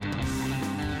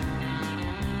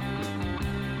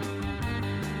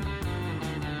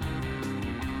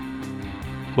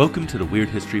Welcome to the Weird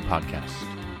History Podcast.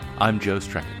 I'm Joe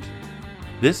Streckett.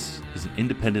 This is an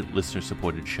independent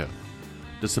listener-supported show.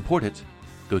 To support it,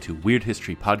 go to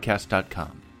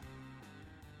weirdhistorypodcast.com.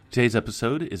 Today's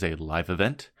episode is a live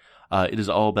event. It is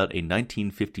all about a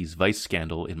 1950s vice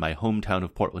scandal in my hometown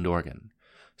of Portland, Oregon.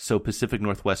 So Pacific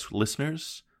Northwest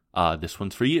listeners, this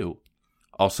one's for you.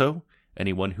 Also,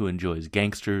 anyone who enjoys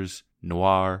gangsters,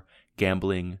 noir,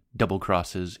 gambling, double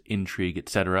crosses, intrigue,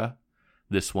 etc.,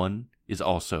 this one is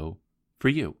also for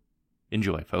you.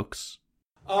 Enjoy, folks.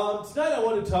 Tonight I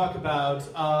want to talk about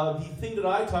the thing that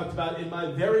I talked about in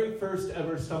my very first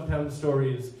ever Stumptown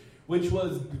Stories, which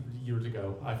was years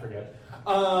ago, I forget.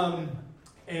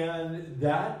 And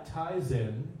that ties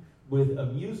in with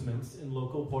amusements in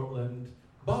local Portland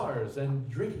bars and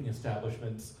drinking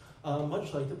establishments,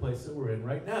 much like the place that we're in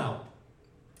right now.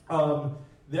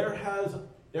 There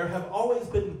have always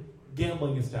been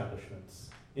gambling establishments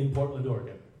in Portland,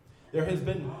 Oregon. There has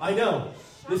been, I know,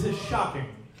 this is shocking.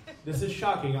 This is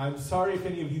shocking. I'm sorry if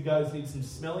any of you guys need some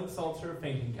smelling salts or a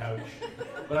fainting couch,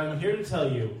 but I'm here to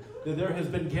tell you that there has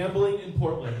been gambling in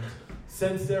Portland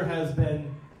since there has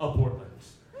been a Portland.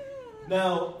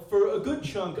 Now, for a good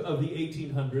chunk of the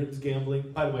 1800s, gambling,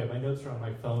 by the way, my notes are on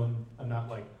my phone. I'm not,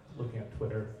 looking at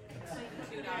Twitter.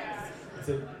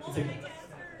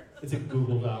 It's a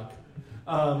Google Doc.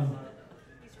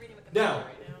 Now,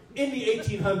 in the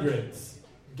 1800s,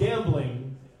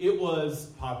 gambling, it was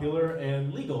popular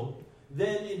and legal.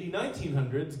 Then in the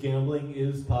 1900s, gambling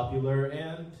is popular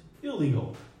and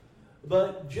illegal.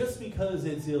 But just because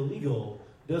it's illegal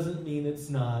doesn't mean it's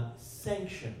not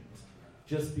sanctioned.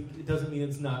 It doesn't mean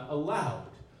it's not allowed.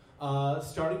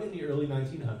 Starting in the early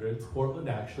 1900s, Portland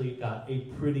actually got a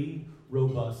pretty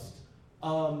robust,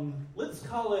 let's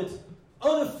call it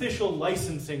unofficial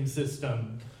licensing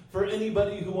system for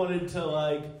anybody who wanted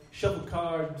to shuffle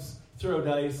cards, throw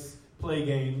dice, play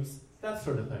games, that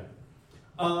sort of thing.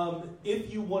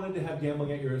 If you wanted to have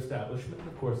gambling at your establishment, and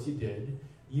of course you did,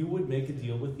 you would make a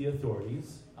deal with the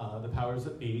authorities, the powers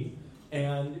that be,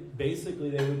 and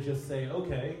basically they would just say,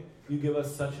 okay, you give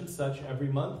us such and such every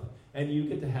month, and you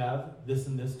get to have this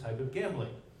and this type of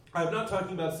gambling. I'm not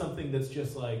talking about something that's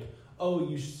just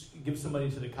you give some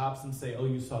money to the cops and say,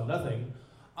 you saw nothing.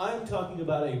 I'm talking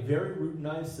about a very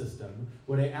routinized system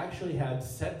where they actually had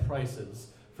set prices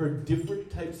for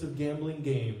different types of gambling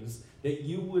games that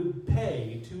you would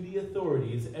pay to the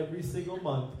authorities every single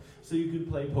month so you could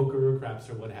play poker or craps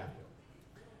or what have you.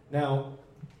 Now,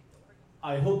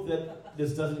 I hope that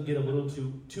this doesn't get a little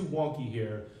too wonky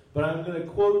here, but I'm going to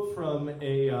quote from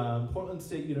a Portland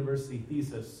State University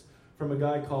thesis from a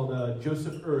guy called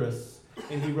Joseph Urris,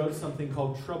 and he wrote something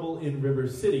called Trouble in River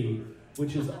City,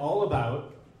 which is all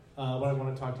about what I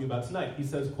want to talk to you about tonight. He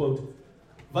says, quote,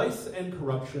 "Vice and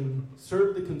corruption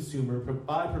serve the consumer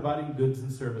by providing goods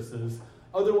and services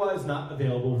otherwise not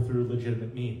available through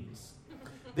legitimate means.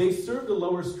 They serve the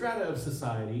lower strata of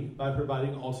society by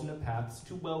providing alternate paths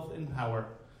to wealth and power.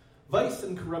 Vice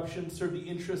and corruption serve the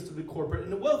interests of the corporate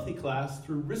and the wealthy class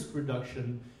through risk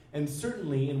reduction and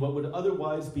certainly in what would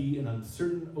otherwise be an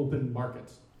uncertain open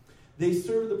market. They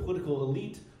serve the political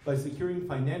elite by securing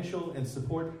financial and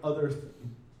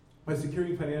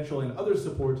other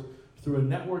support through a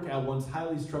network at once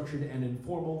highly structured and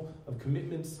informal of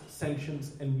commitments,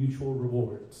 sanctions, and mutual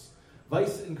rewards.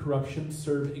 Vice and corruption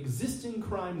serve existing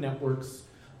crime networks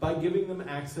by giving them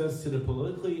access to the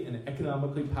politically and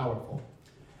economically powerful.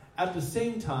 At the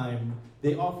same time,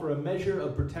 they offer a measure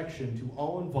of protection to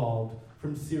all involved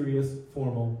from serious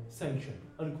formal sanction,"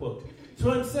 unquote. So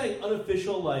when I'm saying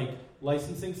unofficial,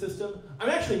 licensing system, I'm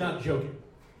actually not joking.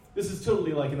 This is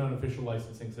totally like an unofficial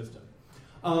licensing system.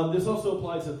 This also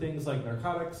applies to things like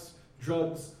narcotics,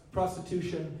 drugs,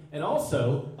 prostitution, and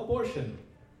also abortion.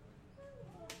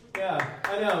 Yeah,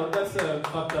 I know, that's a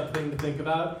fucked up thing to think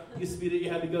about. It used to be that you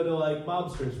had to go to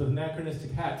mobsters with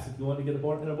anachronistic hats if you wanted to get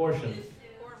an abortion.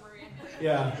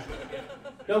 Yeah.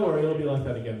 Don't worry, it'll be like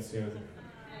that again soon.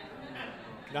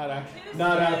 Not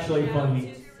actually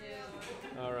funny.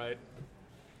 All right.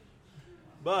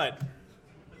 But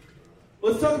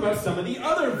let's talk about some of the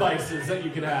other vices that you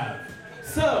could have.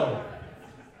 So,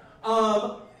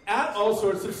 at all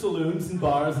sorts of saloons and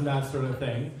bars and that sort of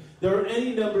thing, there are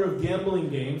any number of gambling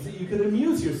games that you could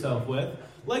amuse yourself with,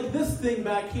 like this thing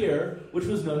back here, which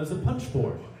was known as a punch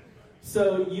board.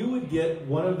 So you would get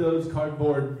one of those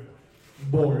cardboard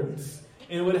boards,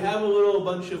 and it would have a little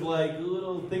bunch of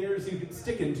little thingers you could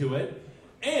stick into it,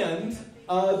 and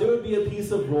there would be a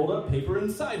piece of rolled up paper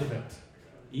inside of it.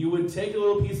 You would take a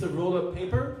little piece of rolled up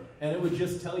paper, and it would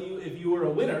just tell you if you were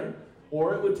a winner,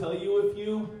 or it would tell you if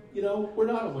you were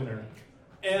not a winner.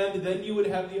 And then you would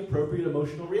have the appropriate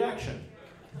emotional reaction.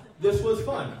 This was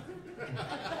fun.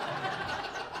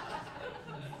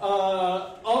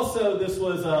 Also, this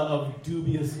was of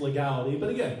dubious legality, but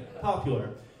again, popular.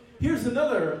 Here's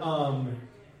another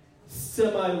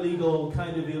semi-legal,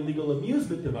 kind of illegal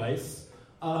amusement device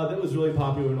that was really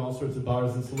popular in all sorts of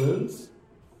bars and saloons.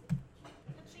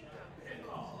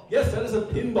 Yes, that is a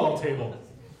pinball table.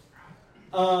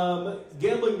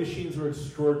 Gambling machines were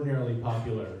extraordinarily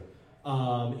popular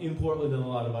in Portland and a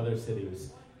lot of other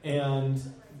cities. And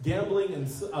gambling and,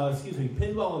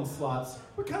 pinball and slots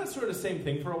were kind of sort of the same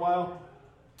thing for a while.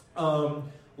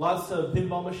 Lots of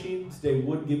pinball machines, they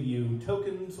would give you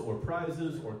tokens or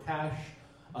prizes or cash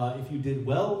if you did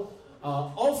well.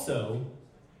 Also,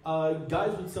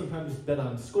 guys would sometimes bet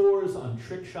on scores, on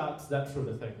trick shots, that sort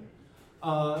of thing.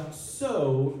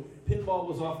 So, pinball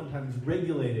was oftentimes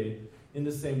regulated in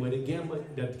the same way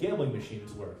that gambling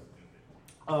machines were.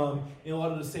 In a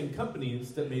lot of the same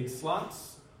companies that made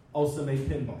slots also made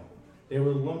pinball. They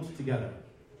were lumped together.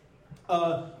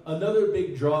 Another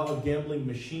big draw of gambling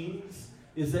machines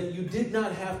is that you did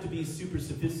not have to be super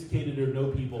sophisticated or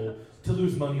know people to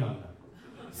lose money on them.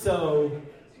 So,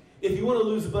 if you want to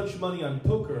lose a bunch of money on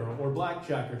poker or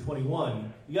blackjack or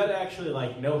 21, you got to actually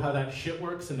know how that shit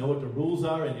works and know what the rules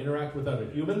are and interact with other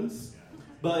humans.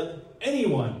 But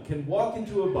anyone can walk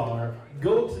into a bar,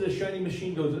 go up to the shiny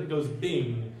machine, goes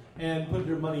bing, and put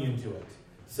their money into it.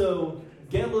 So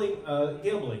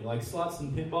gambling like slots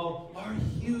and pinball, are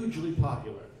hugely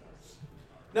popular.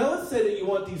 Now let's say that you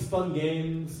want these fun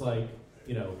games like,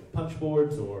 punch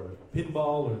boards or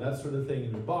pinball or that sort of thing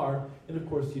in your bar, and of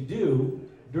course you do.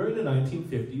 During the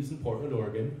 1950s in Portland,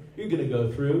 Oregon, you're going to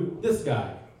go through this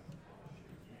guy.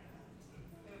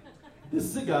 This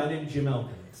is a guy named Jim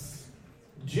Elkins.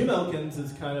 Jim Elkins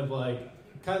is kind of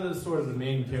the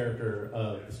main character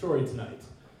of the story tonight.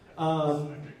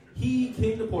 He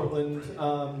came to Portland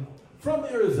from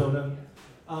Arizona.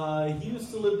 He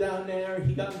used to live down there.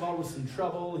 He got involved with some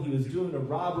trouble. He was doing a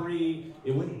robbery.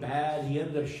 It went bad. He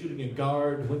ended up shooting a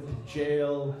guard, went to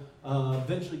jail,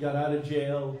 eventually got out of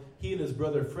jail. He and his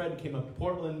brother Fred came up to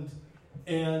Portland,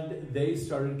 and they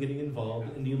started getting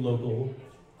involved in the local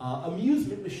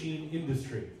amusement machine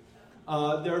industry.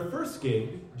 Their first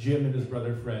gig, Jim and his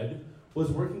brother Fred,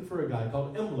 was working for a guy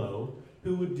called Emlo,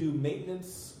 who would do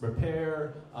maintenance,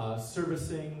 repair,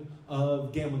 servicing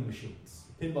of gambling machines,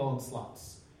 pinball and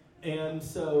slots. And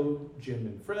so Jim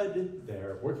and Fred,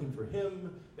 they're working for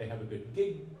him. They have a good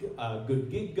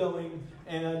gig going,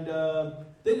 and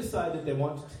they decide that they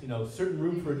want, certain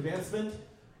room for advancement.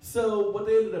 So what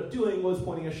they ended up doing was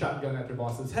pointing a shotgun at their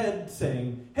boss's head,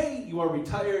 saying, "Hey, you are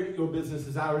retired. Your business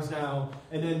is ours now."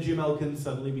 And then Jim Elkins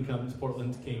suddenly becomes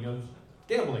Portland's king of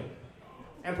gambling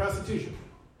and prostitution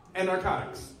and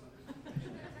narcotics.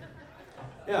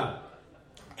 Yeah,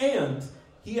 and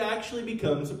he actually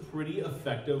becomes a pretty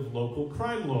effective local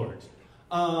crime lord.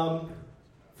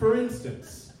 For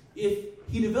instance, if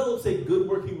he develops a good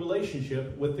working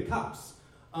relationship with the cops.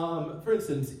 For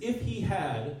instance, if he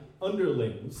had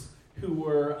underlings who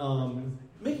were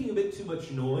making a bit too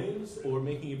much noise or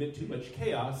making a bit too much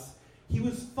chaos, he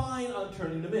was fine on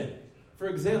turning them in. For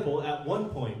example, at one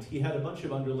point, he had a bunch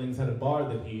of underlings at a bar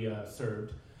that he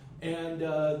served, and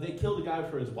they killed a guy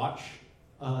for his watch.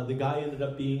 The guy ended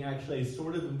up being actually a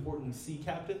sort of important sea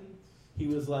captain. He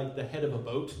was like the head of a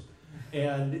boat,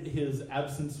 and his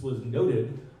absence was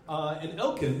noted. And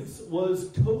Elkins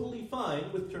was totally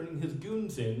fine with turning his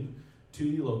goons in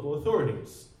to the local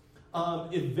authorities.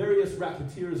 If various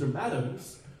racketeers or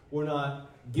madams were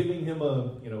not giving him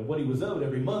what he was owed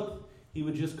every month, he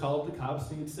would just call up the cops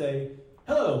and he'd say,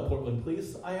 "Hello, Portland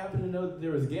Police. I happen to know that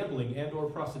there is gambling and or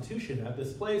prostitution at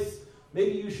this place.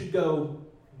 Maybe you should go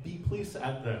be police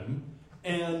at them."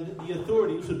 And the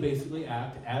authorities would basically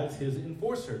act as his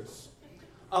enforcers.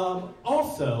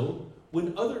 Also,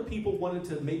 when other people wanted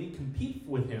to maybe compete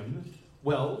with him,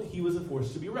 well, he was a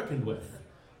force to be reckoned with.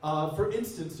 For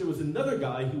instance, there was another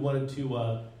guy who wanted to,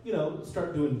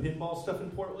 start doing pinball stuff in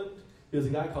Portland. There was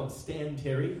a guy called Stan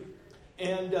Terry,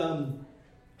 and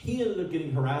he ended up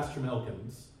getting harassed from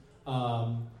Elkins.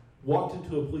 Walked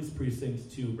into a police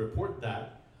precinct to report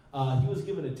that. He was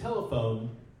given a telephone.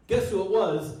 Guess who it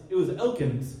was? It was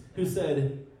Elkins, who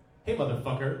said, "Hey,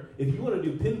 motherfucker, if you want to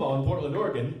do pinball in Portland,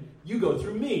 Oregon, you go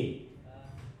through me."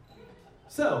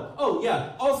 So,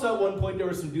 also at one point there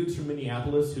were some dudes from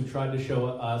Minneapolis who tried to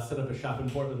set up a shop in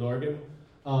Portland, Oregon,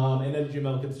 and then Jim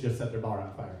Elkins just set their bar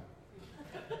on fire.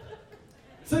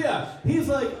 So yeah, he's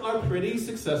like our pretty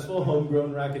successful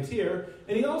homegrown racketeer,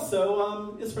 and he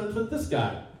also is friends with this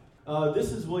guy.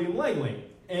 This is William Langley,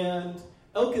 and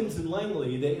Elkins and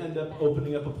Langley, they end up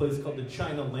opening up a place called the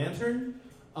China Lantern.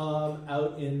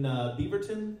 out in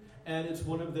Beaverton, and it's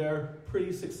one of their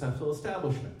pretty successful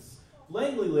establishments.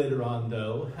 Langley later on,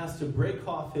 though, has to break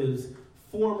off his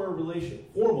formal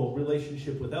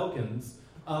relationship with Elkins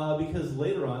because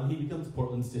later on he becomes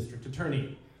Portland's district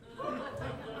attorney.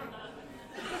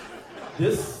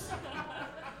 This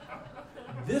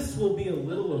will be a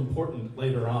little important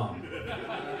later on.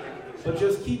 But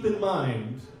just keep in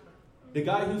mind, the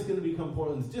guy who's going to become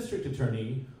Portland's district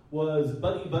attorney was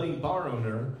buddy bar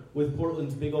owner with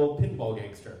Portland's big old pinball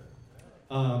gangster.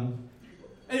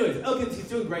 Anyways, Elkins, he's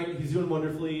doing great. He's doing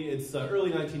wonderfully. It's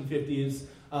early 1950s.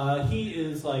 He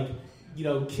is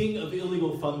king of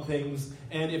illegal fun things.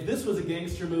 And if this was a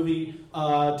gangster movie,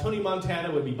 Tony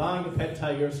Montana would be buying a pet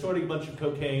tiger, snorting a bunch of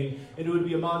cocaine, and it would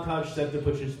be a montage set to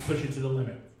push it to the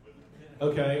limit.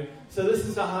 Okay? So this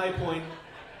is the high point.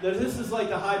 This is like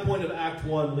the high point of Act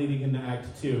 1 leading into Act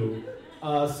 2.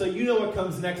 So you know what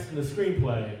comes next in the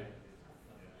screenplay.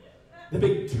 The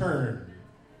big turn,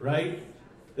 right?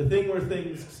 The thing where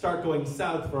things start going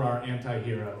south for our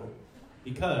anti-hero.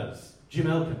 Because Jim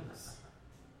Elkins,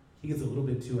 he gets a little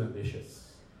bit too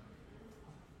ambitious.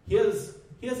 He has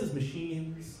his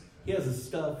machines, he has his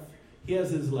stuff, he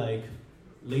has his,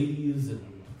 ladies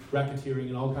and racketeering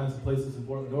in all kinds of places in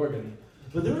Portland, Oregon.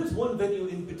 But there is one venue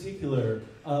in particular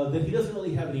that he doesn't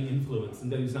really have any influence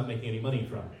and that he's not making any money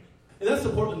from. And that's the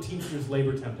Portland Teamsters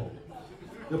Labor Temple.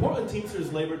 The Portland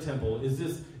Teamsters Labor Temple is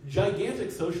this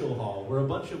gigantic social hall where a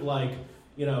bunch of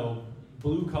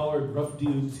blue-collar rough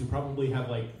dudes who probably have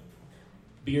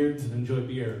beards and enjoy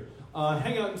beer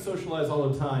hang out and socialize all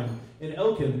the time. And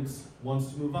Elkins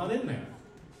wants to move on in there.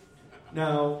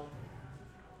 Now,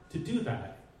 to do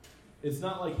that, it's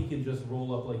not like he can just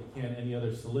roll up like he can any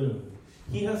other saloon.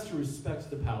 He has to respect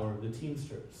the power of the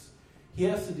Teamsters. He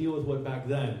has to deal with what back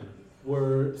then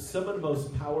were some of the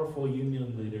most powerful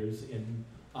union leaders in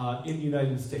the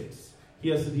United States. He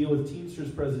has to deal with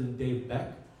Teamsters President Dave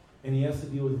Beck, and he has to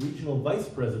deal with Regional Vice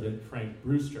President Frank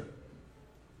Brewster.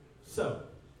 So,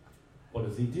 what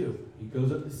does he do? He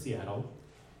goes up to Seattle.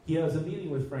 He has a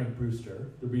meeting with Frank Brewster,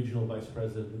 the Regional Vice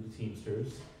President of the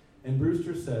Teamsters, and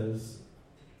Brewster says,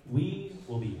 "We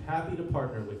will be happy to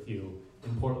partner with you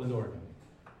in Portland, Oregon.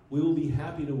 We will be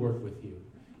happy to work with you.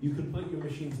 You can put your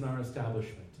machines in our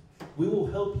establishment. We will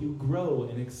help you grow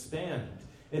and expand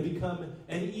and become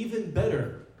an even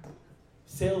better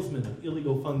salesman of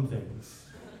illegal fun things.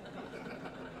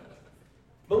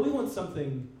 But we want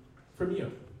something from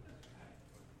you.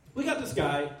 We got this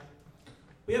guy.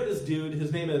 We have this dude.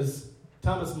 His name is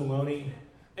Thomas Maloney.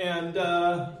 And,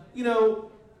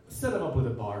 set him up with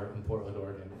a bar in Portland,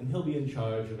 Oregon. And he'll be in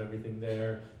charge of everything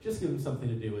there. Just give him something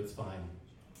to do. It's fine."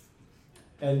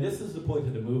 And this is the point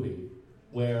of the movie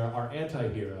where our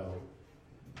anti-hero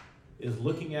is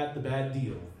looking at the bad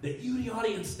deal that you, the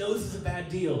audience, knows is a bad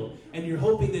deal, and you're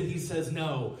hoping that he says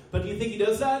no. But do you think he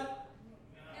does that?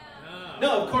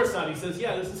 No, of course not. He says,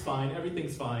 "Yeah, this is fine.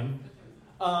 Everything's fine."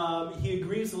 He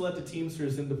agrees to let the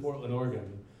Teamsters into Portland,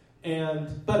 Oregon.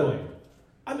 And, by the way,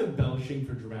 I'm embellishing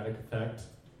for dramatic effect.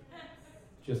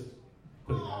 Just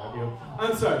putting that at you.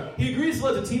 I'm sorry. He agrees to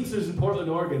let the Teamsters in Portland,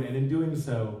 Oregon, and in doing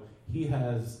so, he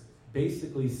has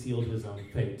basically sealed his own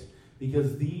fate.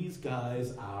 Because these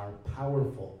guys are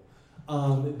powerful.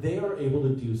 They are able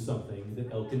to do something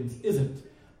that Elkins isn't.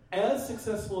 As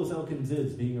successful as Elkins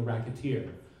is being a racketeer,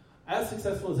 as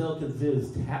successful as Elkins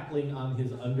is tattling on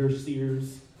his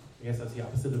underseers, I guess that's the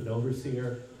opposite of an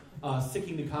overseer,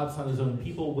 sicking the cops on his own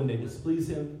people when they displease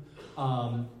him,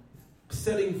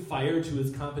 setting fire to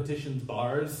his competition's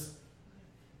bars,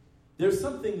 there's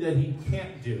something that he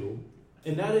can't do,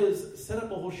 and that is set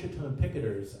up a whole shit ton of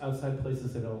picketers outside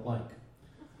places they don't like.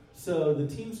 So the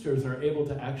Teamsters are able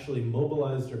to actually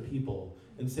mobilize their people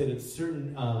and say that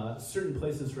certain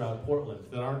places throughout Portland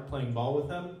that aren't playing ball with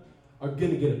them are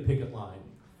going to get a picket line.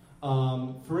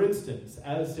 For instance,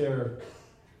 as they're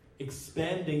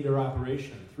expanding their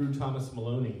operation through Thomas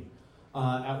Maloney,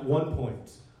 at one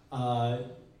point,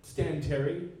 Stan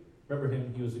Terry, remember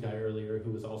him? He was the guy earlier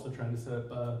who was also trying to set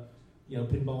up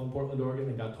pinball in Portland, Oregon,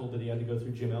 and got told that he had to go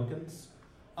through Jim Elkins.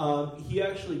 He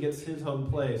actually gets his home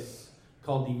place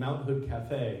called the Mount Hood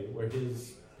Cafe, where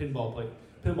his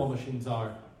pinball machines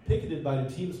are, picketed by the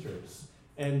Teamsters.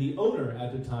 And the owner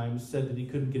at the time said that he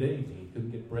couldn't get anything. He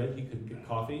couldn't get bread, he couldn't get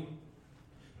coffee,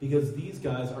 because these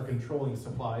guys are controlling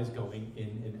supplies going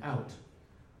in and out.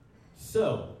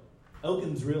 So,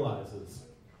 Elkins realizes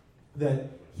that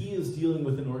he is dealing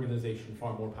with an organization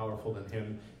far more powerful than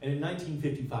him, and in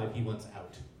 1955 he wants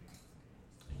out.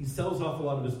 He sells off a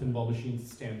lot of his pinball machines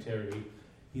to Stan Terry.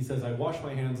 He says, "I wash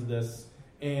my hands of this,"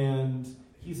 and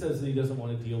he says that he doesn't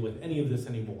want to deal with any of this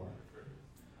anymore.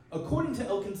 According to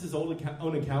Elkins' own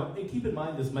account, and keep in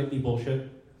mind this might be bullshit,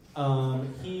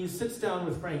 he sits down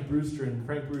with Frank Brewster, and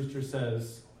Frank Brewster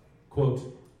says,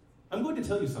 quote, "I'm going to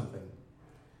tell you something.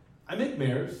 I make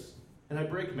mayors, and I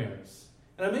break mayors.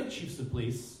 And I make chiefs of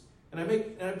police, and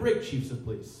I break chiefs of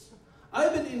police.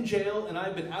 I've been in jail, and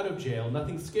I've been out of jail.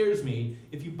 Nothing scares me.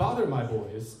 If you bother my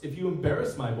boys, if you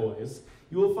embarrass my boys,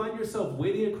 you will find yourself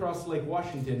wading across Lake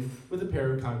Washington with a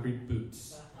pair of concrete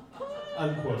boots."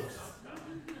 Unquote.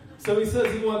 So he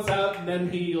says he wants out, and then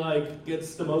he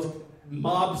gets the most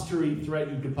mobstery threat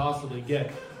you could possibly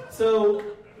get. So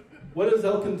what does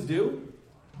Elkins do?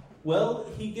 Well,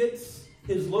 he gets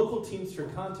his local Teamster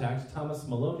contact, Thomas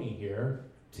Maloney here,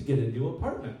 to get a new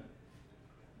apartment.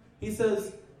 He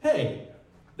says, "Hey,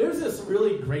 there's this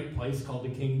really great place called the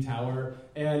King Tower,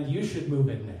 and you should move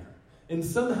in there." And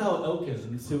somehow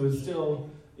Elkins, who is still,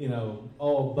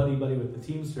 all buddy-buddy with the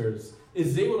Teamsters,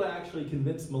 is able to actually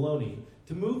convince Maloney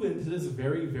to move into this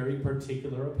very, very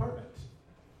particular apartment.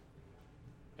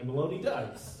 And Maloney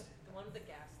does. The one with the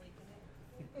gas leak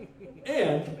in it?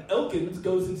 And Elkins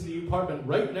goes into the apartment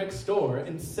right next door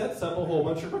and sets up a whole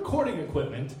bunch of recording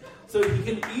equipment so he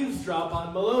can eavesdrop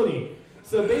on Maloney.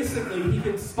 So basically, he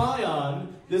can spy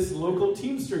on this local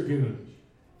Teamster goon.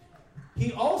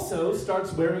 He also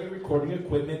starts wearing recording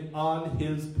equipment on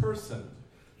his person.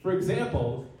 For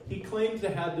example, he claimed to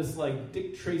have this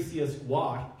Dick Tracy-esque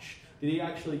watch that he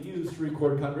actually used to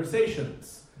record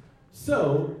conversations.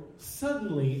 So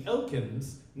suddenly,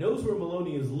 Elkins knows where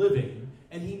Maloney is living,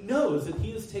 and he knows that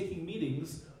he is taking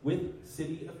meetings with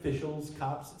city officials,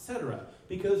 cops, etc.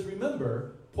 Because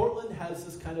remember, Portland has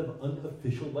this kind of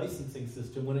unofficial licensing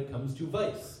system when it comes to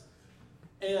vice.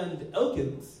 And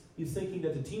Elkins, he's thinking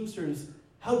that the Teamsters,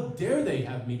 how dare they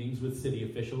have meetings with city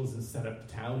officials and set up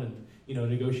the town and,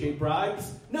 negotiate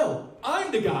bribes? No,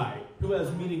 I'm the guy who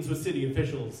has meetings with city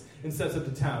officials and sets up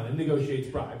the town and negotiates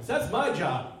bribes. That's my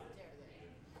job.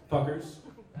 Fuckers.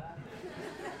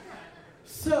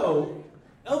 So,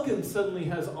 Elkins suddenly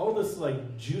has all this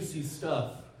juicy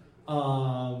stuff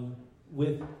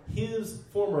with his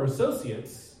former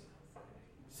associates,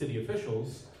 city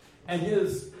officials, and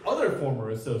his other former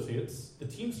associates, the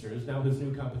Teamsters, now his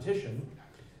new competition,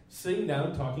 sitting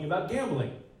down talking about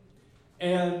gambling.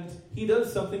 And he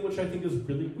does something which I think is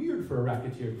really weird for a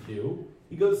racketeer to do.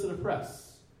 He goes to the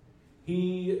press.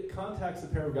 He contacts a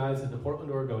pair of guys at the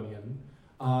Portland Oregonian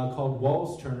called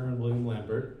Walls Turner and William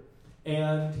Lambert,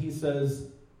 and he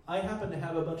says, "I happen to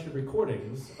have a bunch of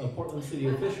recordings of Portland city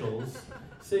officials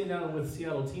sitting down with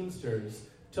Seattle Teamsters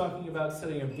talking about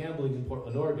setting up gambling in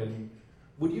Portland, Oregon.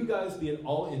 Would you guys be at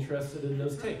all interested in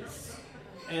those tapes?"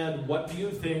 And what do you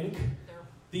think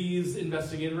these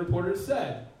investigative reporters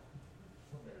said?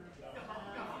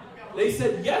 They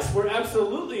said, "Yes, we're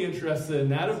absolutely interested in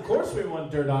that. Of course we want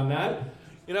dirt on that.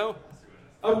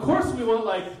 Of course we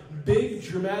want big,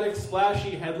 dramatic, splashy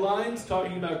headlines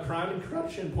talking about crime and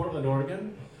corruption in Portland,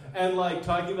 Oregon, and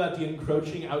talking about the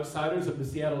encroaching outsiders of the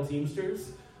Seattle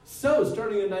Teamsters." So,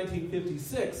 starting in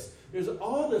 1956, there's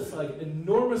all this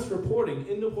enormous reporting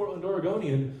in the Portland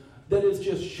Oregonian that is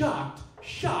just shocked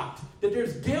that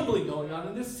there's gambling going on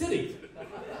in this city.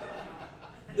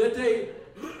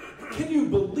 Can you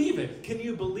believe it? Can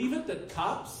you believe it that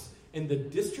cops and the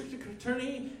district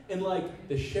attorney and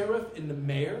the sheriff and the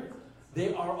mayor,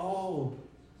 they are all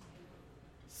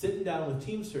sitting down with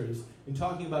Teamsters and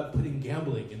talking about putting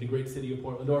gambling in the great city of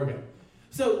Portland, Oregon.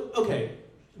 So, okay,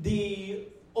 the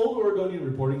old Oregonian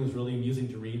reporting is really amusing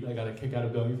to read. I got a kick out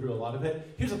of going through a lot of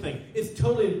it. Here's the thing. It's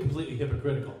totally and completely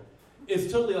hypocritical. It's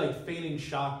totally feigning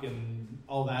shock and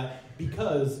all that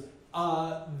because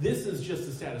this is just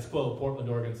the status quo of Portland,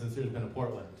 Oregon since there's been a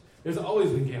Portland. There's always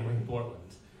been gambling in Portland.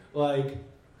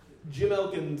 Jim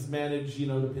Elkins managed, to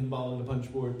pinball and the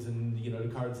punch boards and,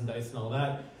 the cards and dice and all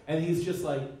that. And he's just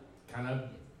kind of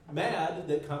mad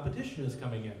that competition is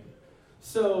coming in.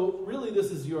 So really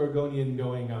this is the Oregonian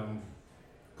going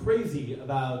crazy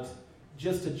about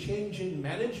just a change in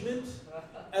management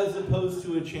as opposed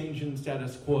to a change in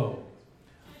status quo.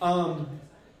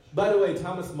 By the way,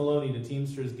 Thomas Maloney, the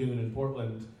Teamsters goon in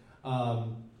Portland,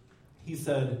 he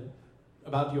said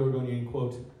about the Oregonian,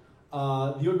 quote,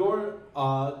 the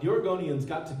Oregonians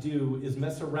got to do is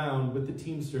mess around with the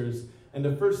Teamsters, and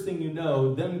the first thing you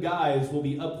know, them guys will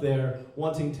be up there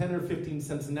wanting 10 or 15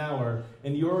 cents an hour,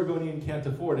 and the Oregonian can't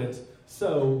afford it.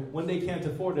 So when they can't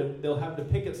afford it, they'll have the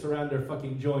pickets around their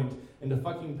fucking joint, and the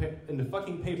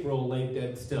fucking paper will lay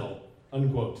dead still.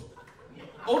 Unquote.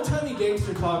 Old-timey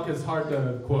gangster talk is hard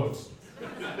to quote.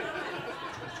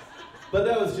 But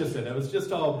that was just it. It was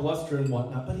just all bluster and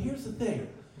whatnot. But here's the thing.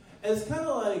 as kind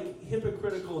of like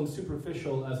hypocritical and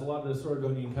superficial as a lot of this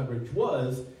Oregonian coverage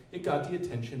was, it got the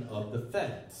attention of the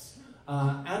feds.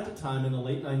 At the time, in the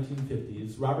late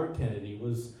 1950s, Robert Kennedy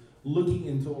was looking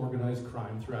into organized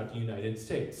crime throughout the United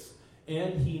States.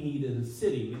 And he needed a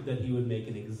city that he would make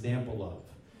an example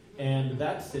of. And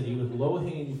that city with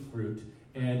low-hanging fruit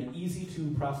and easy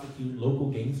to prosecute local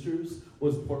gangsters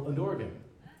was Portland, Oregon.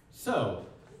 So,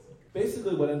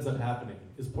 basically what ends up happening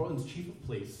is Portland's chief of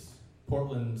police,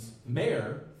 Portland's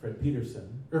mayor, Fred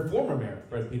Peterson, or former mayor,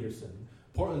 Fred Peterson,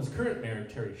 Portland's current mayor,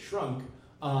 Terry Shrunk,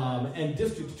 and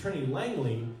District Attorney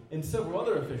Langley, and several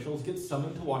other officials get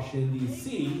summoned to Washington,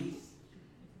 D.C.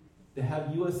 to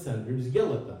have U.S. senators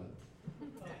yell at them.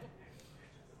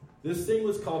 This thing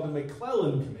was called the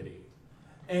McClellan Committee.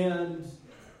 And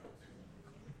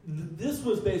this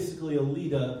was basically a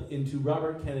lead-up into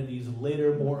Robert Kennedy's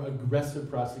later, more aggressive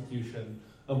prosecution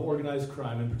of organized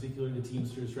crime, in particular the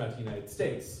Teamsters throughout the United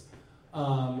States.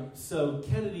 So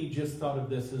Kennedy just thought of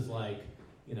this as like,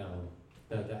 you know,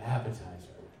 the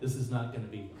appetizer. This is not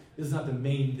the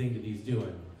main thing that he's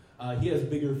doing. He has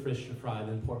bigger fish to fry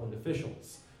than Portland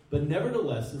officials. But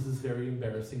nevertheless, this is very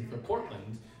embarrassing for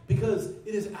Portland because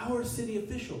it is our city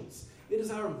officials. It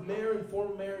is our mayor and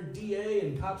former mayor, DA,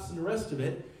 and cops and the rest of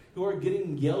it who are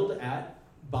getting yelled at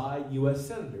by U.S.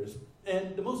 senators.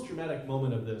 And the most dramatic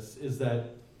moment of this is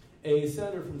that a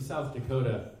senator from South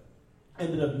Dakota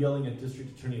ended up yelling at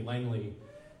District Attorney Langley,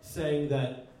 saying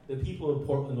that the people of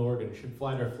Portland, Oregon should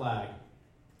fly their flag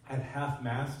at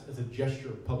half-mast as a gesture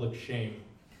of public shame.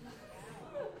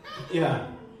 Yeah.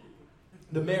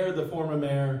 The mayor, the former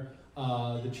mayor,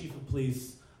 the chief of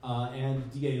police, and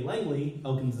DA Langley,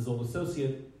 Elkins' old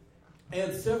associate,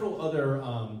 and several other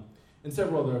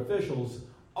officials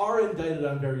are indicted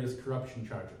on various corruption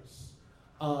charges.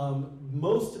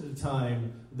 Most of the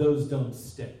time, those don't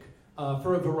stick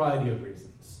for a variety of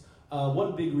reasons.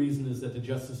 One big reason is that the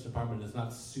Justice Department is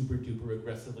not super duper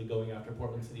aggressively going after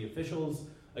Portland city officials.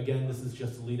 Again, this is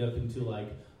just a lead up into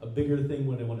like a bigger thing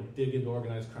when they want to dig into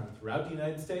organized crime throughout the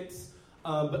United States.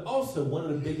 But also, one of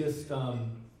the biggest,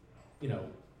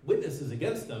 witnesses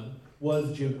against them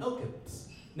was Jim Elkins.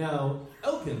 Now,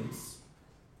 Elkins,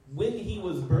 when he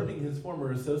was burning his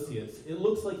former associates, it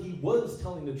looks like he was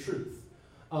telling the truth.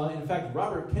 In fact,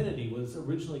 Robert Kennedy was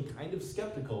originally kind of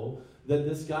skeptical that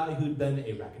this guy who'd been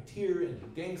a racketeer and a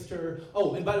gangster,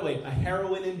 oh, and by the way, a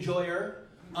heroin enjoyer,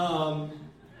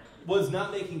 was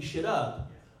not making shit up.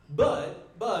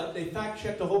 But they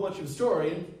fact-checked a whole bunch of his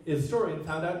story and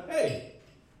found out, hey,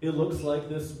 it looks like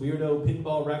this weirdo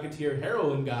pinball racketeer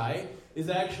heroin guy is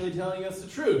actually telling us the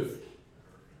truth.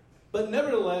 But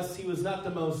nevertheless, he was not the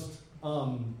most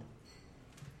charismatic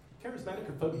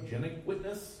or photogenic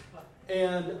witness,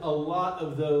 and a lot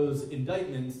of those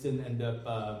indictments didn't end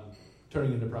up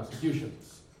turning into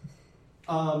prosecutions.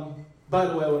 By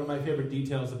the way, one of my favorite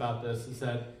details about this is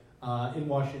that in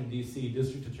Washington, D.C.,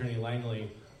 District Attorney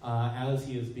Langley, as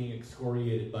he is being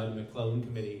excoriated by the McClellan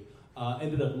Committee,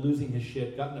 ended up losing his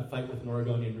shit, got in a fight with an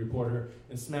Oregonian reporter,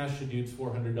 and smashed the dude's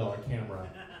 $400 camera.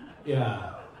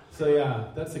 Yeah. So yeah,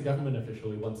 that's a government official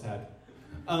we once had.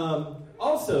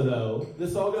 Also, though,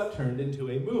 this all got turned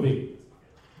into a movie.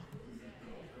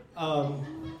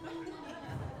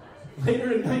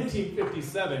 Later in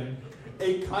 1957,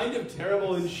 a kind of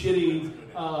terrible and shitty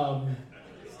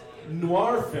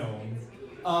noir film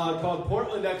called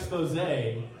Portland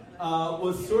Exposé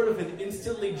was sort of an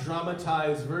instantly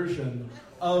dramatized version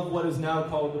of what is now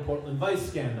called the Portland Vice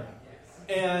Scandal.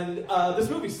 And this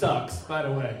movie sucks, by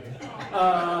the way.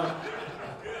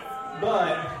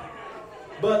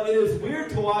 But it is weird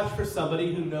to watch for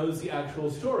somebody who knows the actual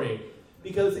story.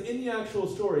 Because in the actual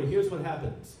story, here's what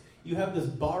happens. You have this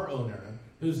bar owner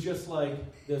who's just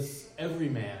like this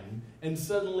everyman, and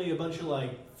suddenly a bunch of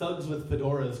like thugs with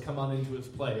fedoras come on into his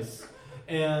place,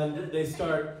 and they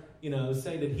start,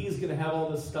 saying that he's going to have all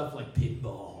this stuff like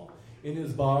pinball in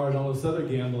his bar and all this other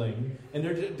gambling, and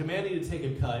they're demanding to take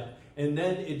a cut, and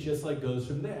then it just like goes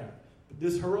from there. But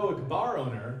this heroic bar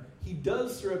owner, he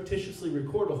does surreptitiously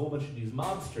record a whole bunch of these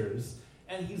mobsters,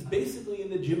 and he's basically in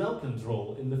the Jim Elkins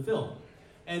role in the film.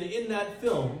 And in that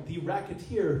film, the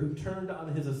racketeer who turned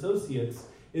on his associates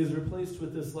is replaced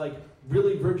with this like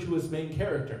really virtuous main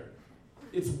character.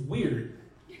 It's weird.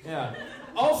 Yeah.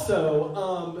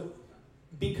 Also,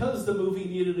 because the movie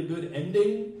needed a good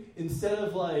ending, instead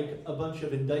of like a bunch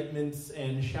of indictments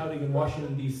and shouting in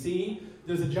Washington, D.C.,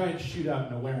 there's a giant shootout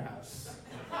in a warehouse.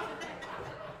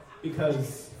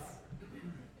 Because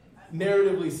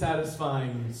narratively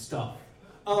satisfying stuff.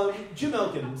 Jim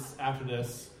Elkins, after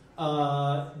this,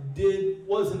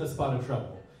 was in a spot of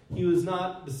trouble. He was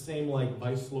not the same like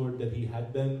vice lord that he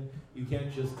had been. You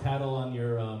can't just tattle on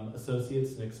your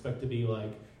associates and expect to be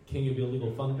like king of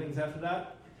illegal fun things after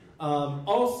that.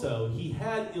 Also, he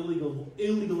had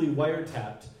illegally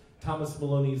wiretapped Thomas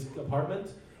Maloney's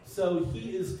apartment, so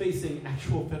he is facing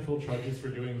actual federal charges for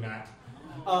doing that.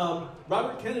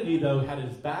 Robert Kennedy, though, had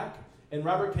his back, and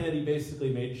Robert Kennedy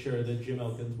basically made sure that Jim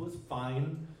Elkins was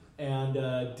fine and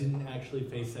didn't actually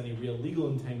face any real legal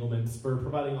entanglements for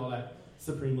providing all that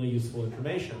supremely useful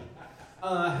information.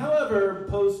 However,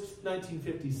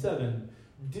 post-1957,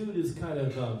 dude is kind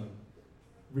of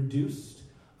reduced.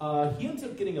 He ends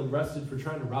up getting arrested for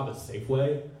trying to rob a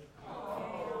Safeway.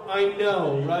 I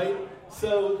know, right?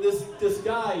 So this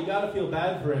guy, you gotta feel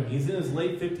bad for him. He's in his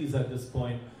late 50s at this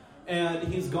point, and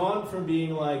he's gone from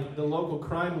being like the local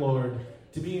crime lord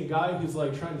to being a guy who's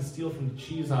like trying to steal from the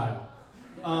cheese aisle.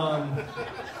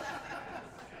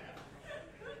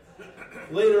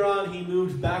 Later on, he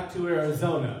moved back to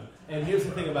Arizona, and here's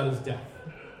the thing about his death.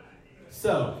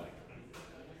 So,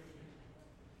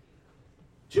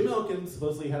 Jim Elkins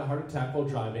supposedly had a heart attack while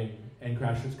driving and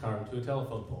crashed his car into a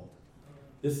telephone pole.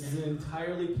 This is an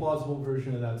entirely plausible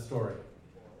version of that story.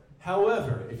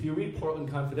 However, if you read Portland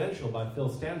Confidential by Phil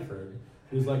Stanford,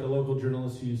 who's like a local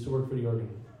journalist who used to work for the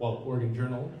Oregon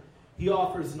Journal, he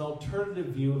offers an alternative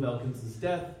view of Elkins'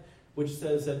 death, which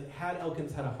says that had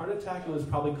Elkins had a heart attack, it was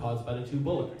probably caused by the 2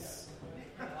 bullets.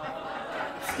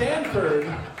 Stanford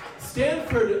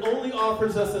only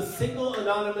offers us a single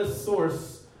anonymous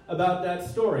source about that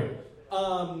story.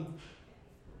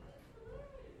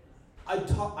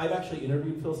 I've actually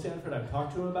interviewed Phil Stanford. I've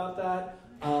talked to him about that.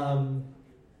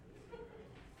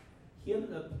 He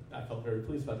ended up, I felt very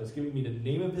pleased about this, giving me the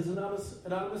name of his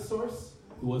anonymous source,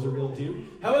 who was a real dude.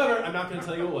 However, I'm not going to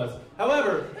tell you who it was.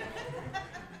 However,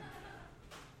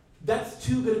 that's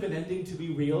too good of an ending to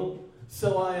be real,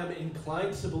 so I am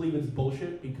inclined to believe it's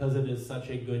bullshit because it is such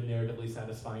a good, narratively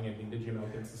satisfying ending to Jim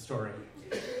Elkins' story.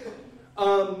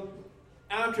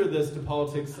 After this, the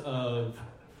politics of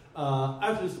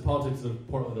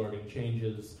Portland, Oregon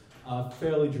changes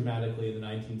fairly dramatically in the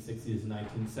 1960s and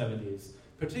 1970s.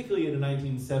 Particularly in the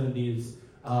 1970s,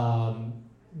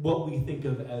 what we think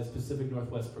of as Pacific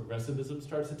Northwest progressivism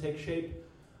starts to take shape.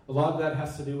 A lot of that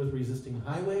has to do with resisting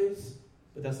highways,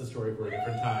 but that's a story for a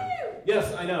different time.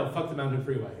 Yes, I know, fuck the Mountain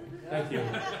Freeway. Thank you.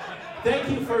 Thank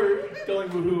you for going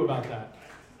woohoo about that.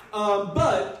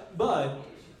 But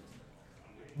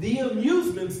the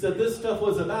amusements that this stuff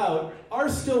was about are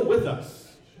still with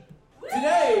us.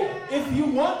 Today, if you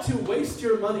want to waste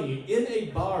your money in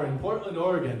a bar in Portland,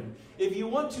 Oregon, if you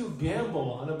want to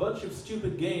gamble on a bunch of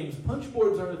stupid games, punch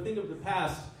boards are a thing of the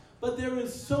past, but there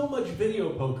is so much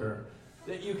video poker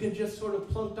that you can just sort of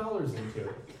plunk dollars into.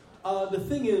 The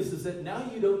thing is that now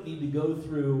you don't need to go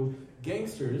through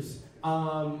gangsters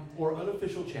or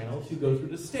unofficial channels. You go through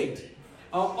the state.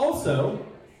 Also,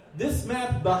 this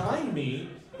map behind me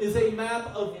is a map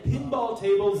of pinball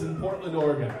tables in Portland,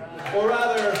 Oregon. Or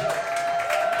rather,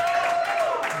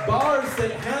 bars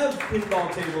that have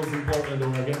pinball tables in Portland,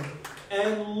 Oregon.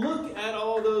 And look at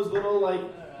all those little,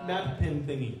 map pin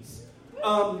thingies.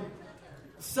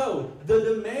 So, the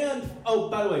demand... Oh,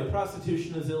 by the way,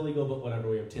 prostitution is illegal, but whatever,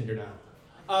 we have Tinder now.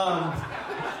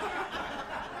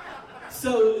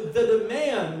 So, the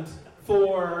demand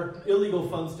for illegal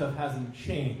fun stuff hasn't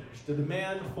changed. The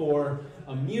demand for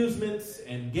amusements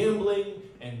and gambling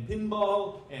and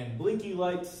pinball and blinky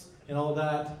lights and all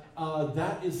that,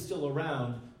 that is still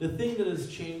around. The thing that has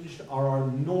changed are our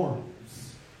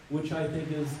norms, which I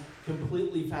think is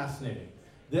completely fascinating.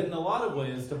 That in a lot of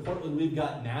ways, the Portland we've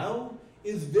got now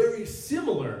is very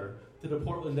similar to the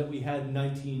Portland that we had in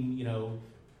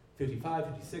 55,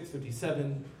 56,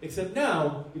 57, except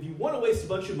now, if you want to waste a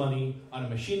bunch of money on a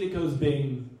machine that goes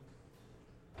bing,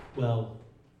 well,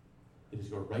 it is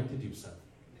your right to do so.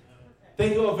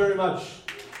 Thank you all very much.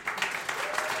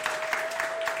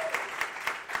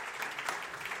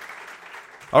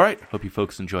 All right, hope you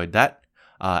folks enjoyed that.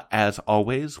 As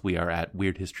always, we are at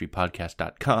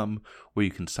weirdhistorypodcast.com, where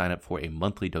you can sign up for a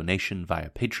monthly donation via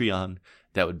Patreon.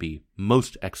 That would be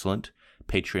most excellent.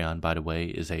 Patreon, by the way,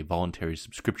 is a voluntary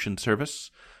subscription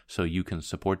service, so you can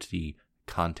support the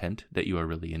content that you are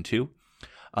really into.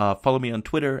 Follow me on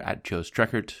Twitter at Joe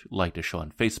Streckert. Like the show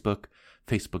on Facebook,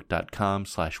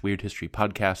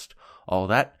 facebook.com/weirdhistorypodcast. All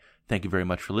that. Thank you very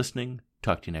much for listening.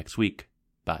 Talk to you next week.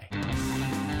 Bye.